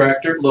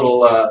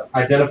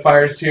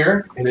identifiers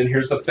here, and then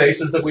here's the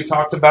faces that we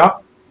talked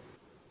about.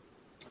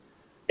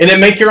 And then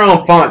make your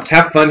own fonts.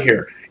 Have fun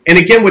here. And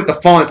again, with the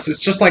fonts,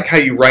 it's just like how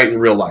you write in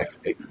real life.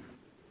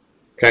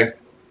 Okay?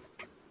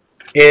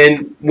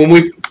 And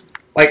when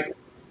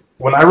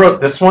I wrote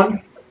this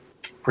one,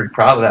 pretty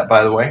proud of that,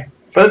 by the way,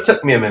 but it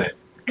took me a minute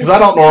because I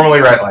don't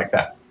normally write like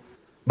that.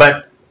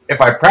 But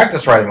if I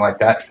practice writing like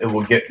that, it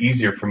will get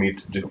easier for me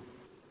to do.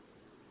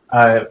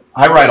 I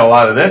write a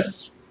lot of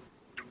this,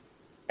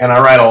 and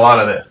I write a lot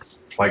of this.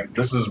 Like,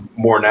 this is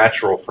more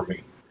natural for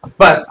me.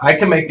 But I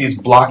can make these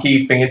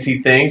blocky,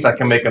 fancy things. I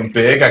can make them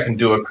big. I can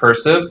do a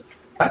cursive.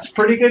 That's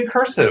pretty good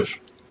cursive.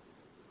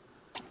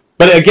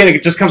 But again,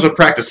 it just comes with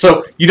practice.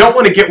 So you don't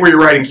want to get where you're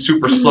writing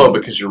super slow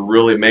because you're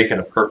really making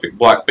a perfect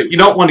block. But you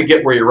don't want to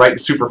get where you're writing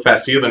super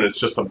fast either, and it's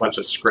just a bunch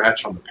of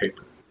scratch on the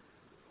paper.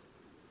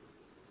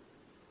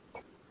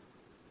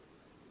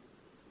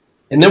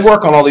 And then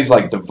work on all these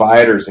like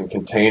dividers and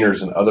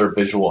containers and other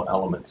visual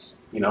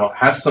elements. You know,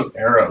 have some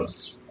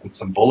arrows and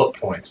some bullet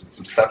points and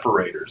some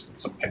separators and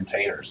some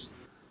containers.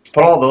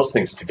 Put all those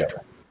things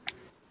together.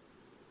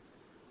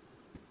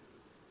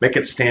 Make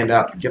it stand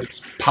out. Give it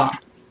some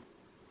pop.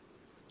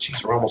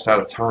 Jeez, we're almost out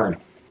of time.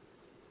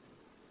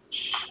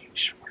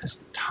 Jeez, where does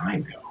the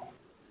time go?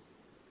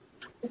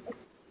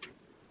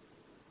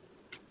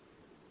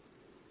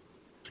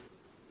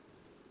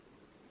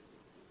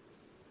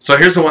 So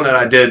here's the one that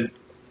I did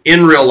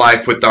in real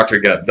life with Dr.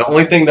 Gebb. The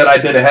only thing that I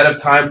did ahead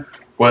of time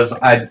was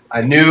I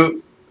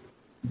knew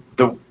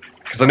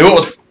because I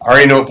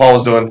already knew what Paul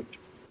was doing,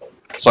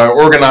 so I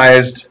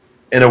organized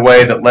in a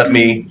way that let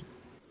me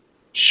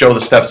show the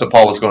steps that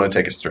Paul was going to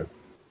take us through.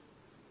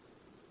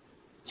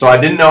 So I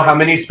didn't know how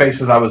many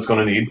spaces I was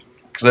going to need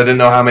because I didn't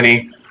know how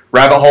many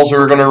rabbit holes we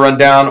were going to run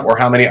down or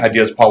how many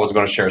ideas Paul was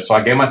going to share. So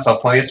I gave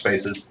myself plenty of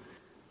spaces,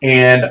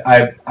 and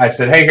I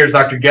said, hey, here's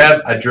Dr.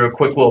 Gebb. I drew a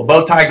quick little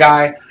bow tie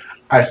guy.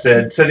 I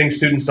said, setting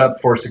students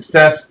up for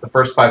success the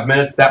first 5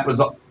 minutes. That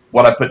was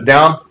what I put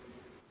down.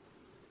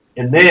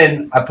 And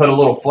then I put a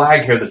little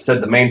flag here that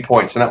said the main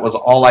points, and that was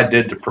all I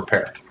did to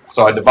prepare.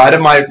 So I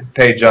divided my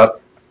page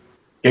up,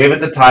 gave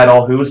it the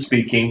title, who was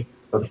speaking,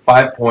 with the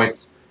 5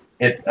 points,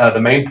 the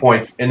main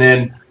points, and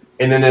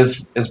then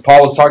as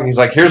Paul was talking, he's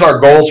like, here's our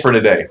goals for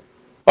today.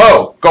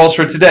 Oh, goals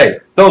for today.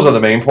 Those are the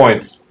main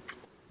points.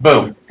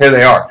 Boom, here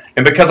they are.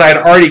 And because I had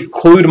already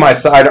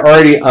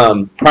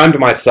primed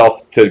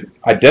myself to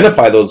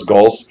identify those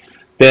goals,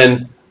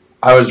 then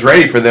I was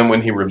ready for them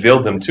when he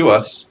revealed them to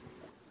us,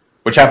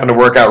 which happened to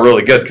work out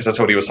really good because that's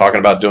what he was talking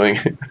about doing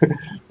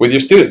with your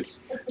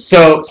students.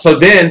 So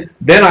then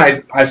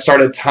I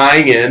started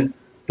tying in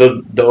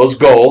those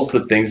goals,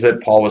 the things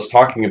that Paul was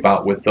talking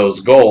about with those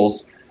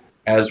goals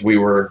as we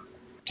were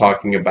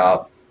talking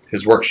about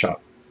his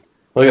workshop.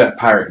 Look at that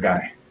pirate guy.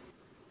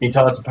 Can you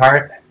tell it's a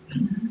pirate?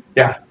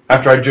 Yeah.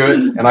 After I drew it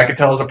and I could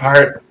tell it's a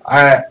pirate,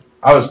 I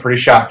was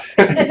pretty shocked.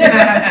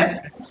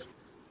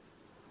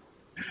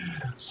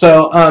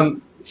 So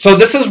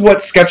this is what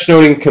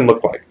sketchnoting can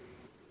look like.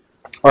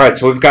 All right,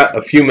 so we've got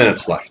a few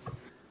minutes left.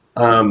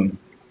 And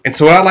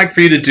so what I'd like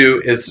for you to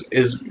do is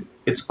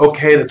it's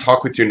okay to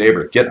talk with your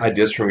neighbor, get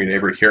ideas from your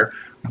neighbor here,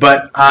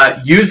 but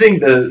using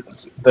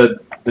the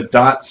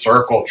dot,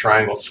 circle,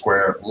 triangle,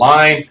 square,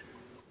 line,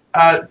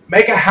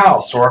 make a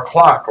house or a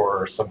clock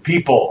or some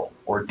people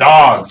or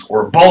dogs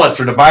or bullets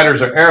or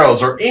dividers or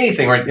arrows or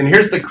anything, right? And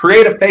here's the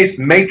create a face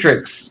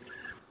matrix.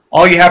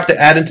 All you have to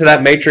add into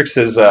that matrix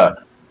is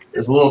a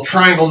little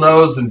triangle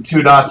nose and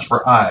 2 dots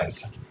for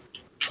eyes.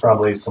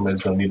 Probably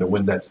somebody's going to need to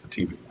Windex the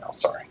TV now,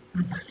 sorry.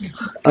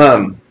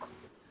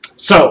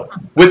 So,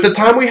 with the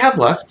time we have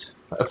left,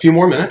 a few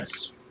more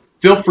minutes,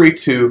 feel free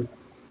to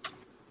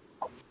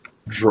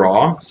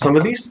draw some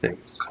of these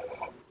things.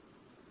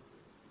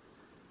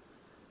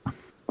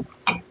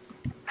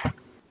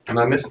 And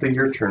I missed the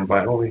your turn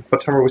by only,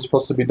 what time are we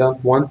supposed to be done?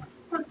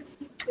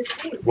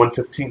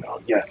 1:15?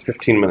 Oh, yes,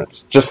 15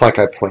 minutes, just like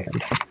I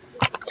planned.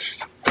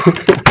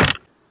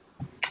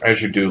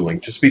 As you're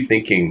doodling, just be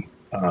thinking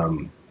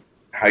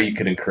how you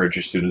can encourage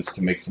your students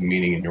to make some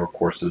meaning in your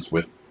courses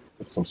with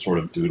some sort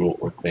of doodle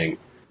or thing.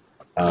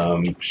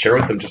 Share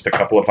with them just a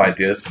couple of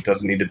ideas. It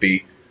doesn't need to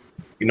be,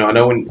 I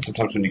know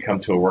sometimes when you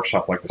come to a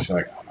workshop like this, you're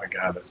like, oh my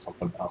God, there's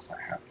something else I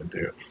have to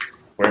do.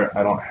 Where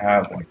I don't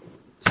have,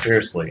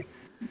 seriously,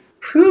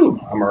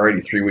 I'm already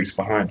 3 weeks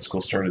behind.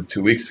 School started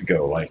 2 weeks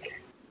ago.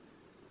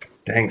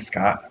 Dang,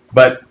 Scott.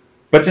 But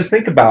just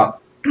think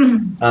about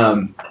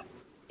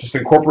just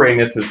incorporating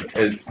this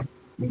as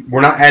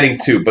we're not adding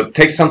to, but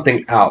take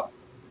something out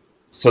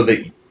so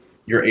that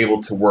you're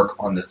able to work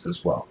on this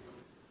as well.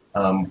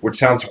 Which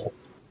sounds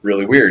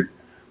really weird,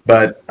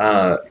 but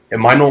in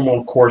my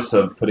normal course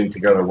of putting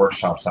together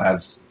workshops, I have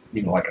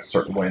a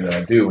certain way that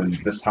I do, and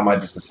this time I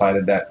just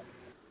decided that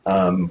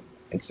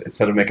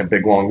instead of making a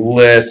big long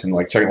list and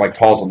checking,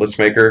 Paul's a list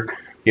maker,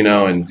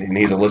 and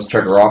he's a list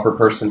checker offer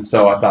person,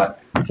 so I thought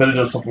instead of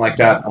doing something like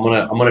that, I'm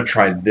gonna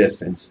try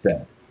this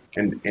instead,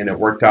 and it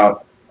worked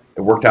out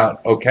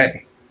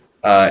okay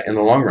in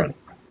the long run,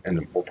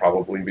 and it will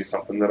probably be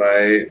something that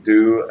I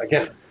do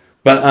again.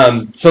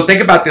 But so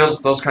think about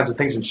those kinds of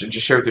things and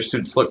just share with your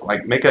students. Look,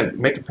 make a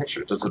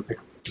picture. Does a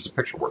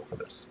picture work for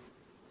this?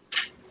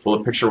 Will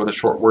a picture with a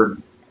short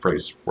word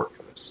phrase work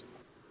for this?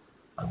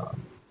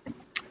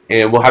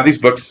 And we'll have these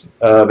books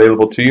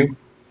available to you.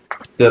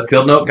 The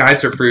field note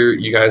guides are for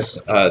you guys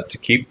to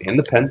keep in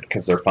the pen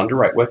because they're fun to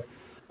write with.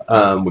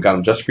 We got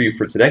them just for you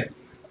for today.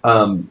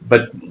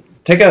 But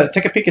take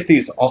a peek at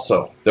these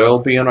also. They're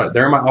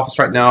in my office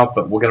right now,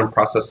 but we'll get them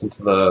processed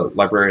into the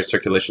library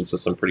circulation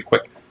system pretty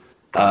quick.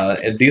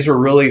 And these are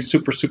really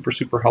super, super,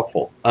 super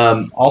helpful.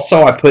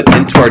 Also, I put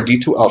into our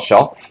D2L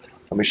shell.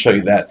 Let me show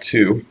you that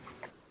too.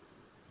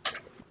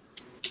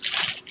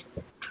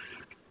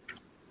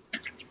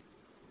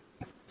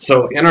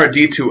 So in our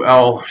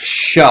D2L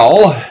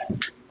shell,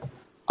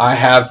 I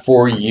have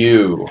for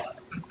you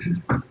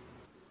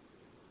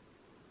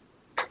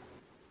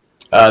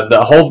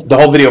the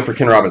whole video for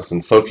Ken Robinson.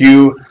 So if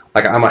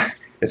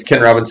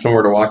Ken Robinson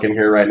were to walk in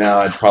here right now,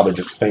 I'd probably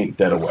just faint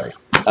dead away.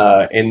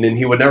 And then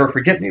he would never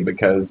forget me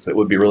because it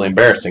would be really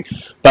embarrassing.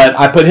 But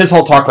I put his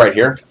whole talk right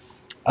here.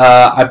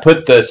 I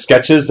put the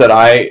sketches that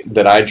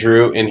I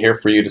drew in here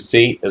for you to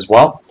see as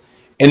well.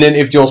 And then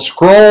if you'll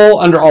scroll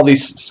under all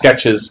these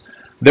sketches,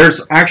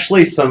 there's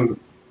actually some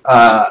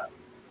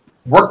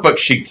workbook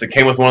sheets that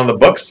came with one of the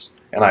books,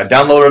 and I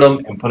downloaded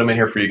them and put them in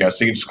here for you guys.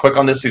 So you can just click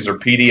on this. These are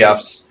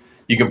PDFs.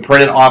 You can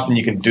print it off and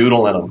you can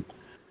doodle in them.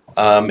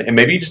 And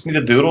maybe you just need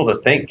a doodle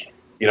to think.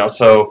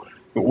 So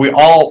we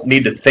all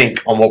need to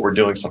think on what we're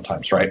doing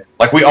sometimes, right?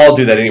 Like we all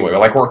do that anyway.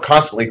 Like we're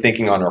constantly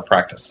thinking on our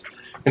practice.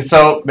 And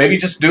so maybe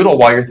just doodle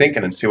while you're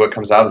thinking and see what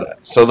comes out of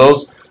that. So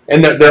those,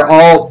 and they're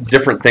all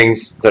different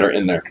things that are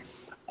in there.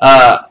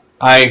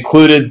 I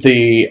included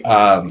the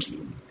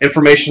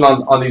information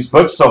on these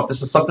books. So if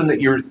this is something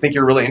that you think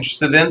you're really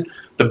interested in,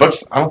 the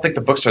books, I don't think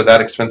the books are that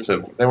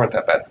expensive. They weren't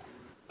that bad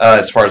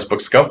as far as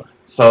books go.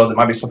 So that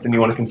might be something you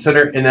want to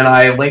consider. And then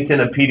I linked in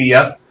a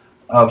PDF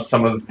of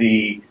some of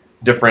the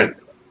different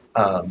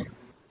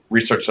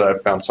research that I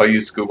found. So I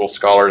used Google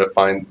Scholar to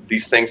find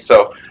these things.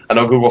 So I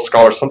know Google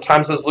Scholar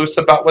sometimes is loose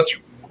about what's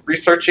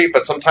researchy,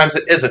 but sometimes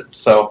it isn't.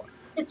 So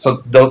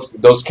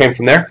those came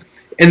from there.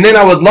 And then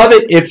I would love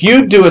it if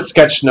you do a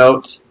sketch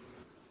note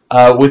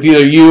with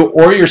either you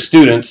or your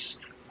students.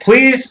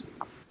 Please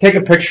take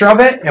a picture of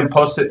it and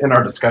post it in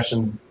our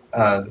discussion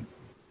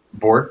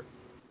board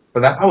for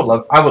that. I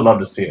would love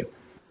to see it.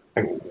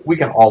 And we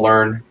can all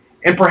learn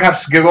and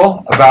perhaps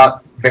giggle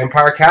about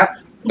vampire cat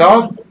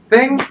dog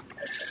thing.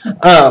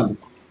 And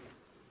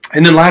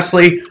then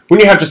lastly, when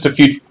you have just a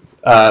few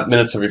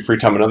minutes of your free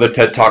time, another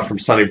TED Talk from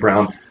Sonny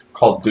Brown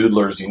called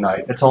Doodlers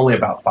Unite. It's only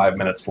about 5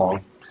 minutes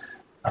long.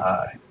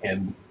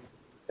 And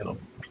it'll,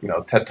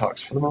 TED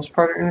Talks for the most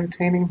part are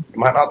entertaining. You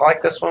might not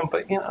like this one,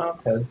 but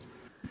TED's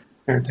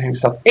entertaining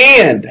stuff.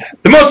 And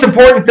the most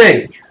important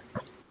thing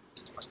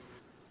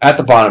at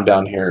the bottom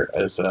down here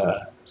is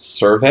a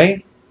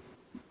survey.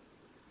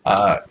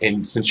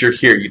 And since you're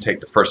here, you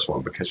take the first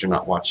one because you're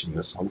not watching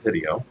this on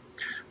video.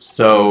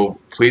 So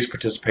please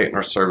participate in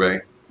our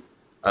survey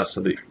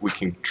so that we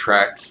can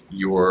track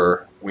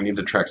we need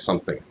to track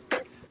something.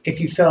 If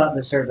you fill out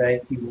the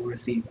survey, you will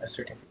receive a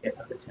certificate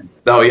of attendance.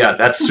 Oh, yeah,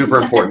 that's super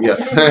important,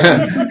 yes.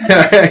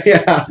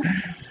 Yeah.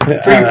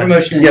 For your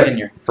promotion and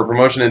tenure. For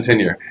promotion and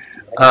tenure.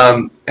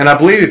 And I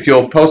believe if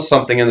you'll post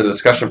something in the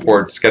discussion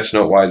board,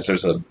 sketchnote-wise,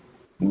 there's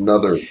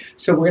another.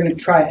 So we're going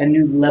to try a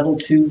new level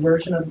 2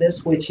 version of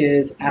this, which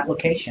is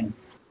application.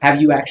 Have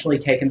you actually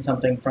taken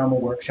something from a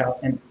workshop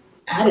and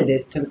added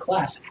it to the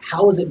class?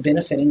 How is it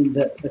benefiting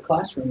the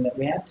classroom that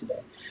we have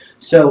today?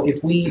 So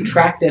if we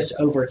track this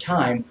over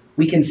time,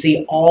 we can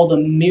see all the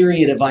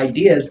myriad of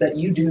ideas that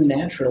you do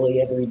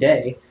naturally every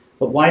day.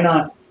 But why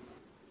not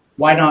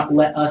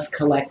let us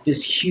collect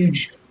this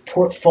huge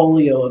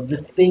portfolio of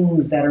the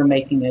things that are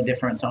making a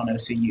difference on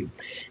OCU?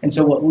 And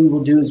so what we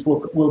will do is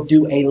we'll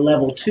do a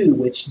level 2,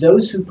 which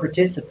those who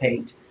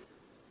participate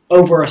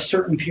over a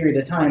certain period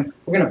of time,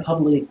 we're going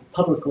to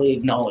publicly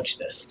acknowledge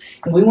this.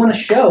 And we want to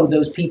show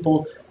those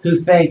people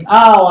who think,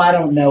 oh, I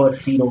don't know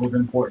if fetal is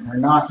important or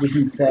not. We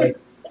can say,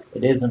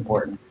 it is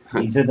important.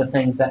 These are the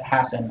things that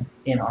happen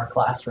in our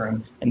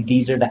classroom, and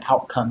these are the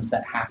outcomes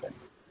that happen.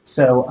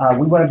 So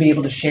we want to be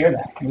able to share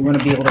that. We want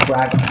to be able to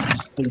brag on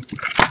that. Please do.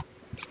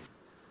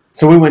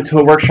 So we went to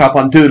a workshop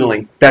on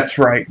doodling. That's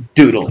right,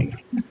 doodling.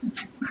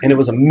 And it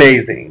was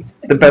amazing.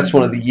 The best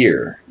one of the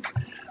year.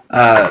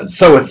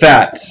 So with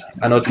that,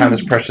 I know time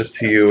is precious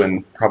to you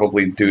and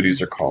probably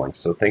duties are calling.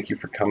 So thank you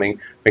for coming.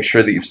 Make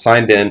sure that you've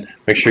signed in.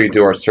 Make sure you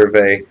do our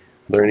survey.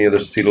 Are there any other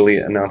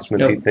Seedly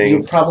announcement-y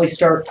things? You'll probably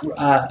start,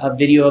 a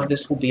video of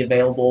this will be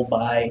available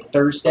by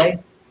Thursday.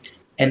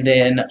 And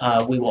then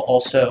we will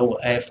also,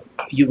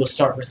 you will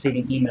start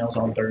receiving emails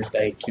on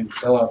Thursday to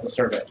fill out the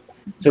survey.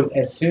 So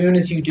as soon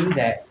as you do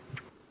that,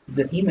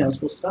 the emails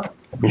will stop.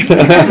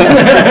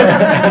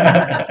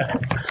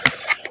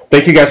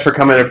 Thank you guys for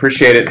coming. I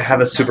appreciate it. Have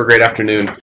a super great afternoon.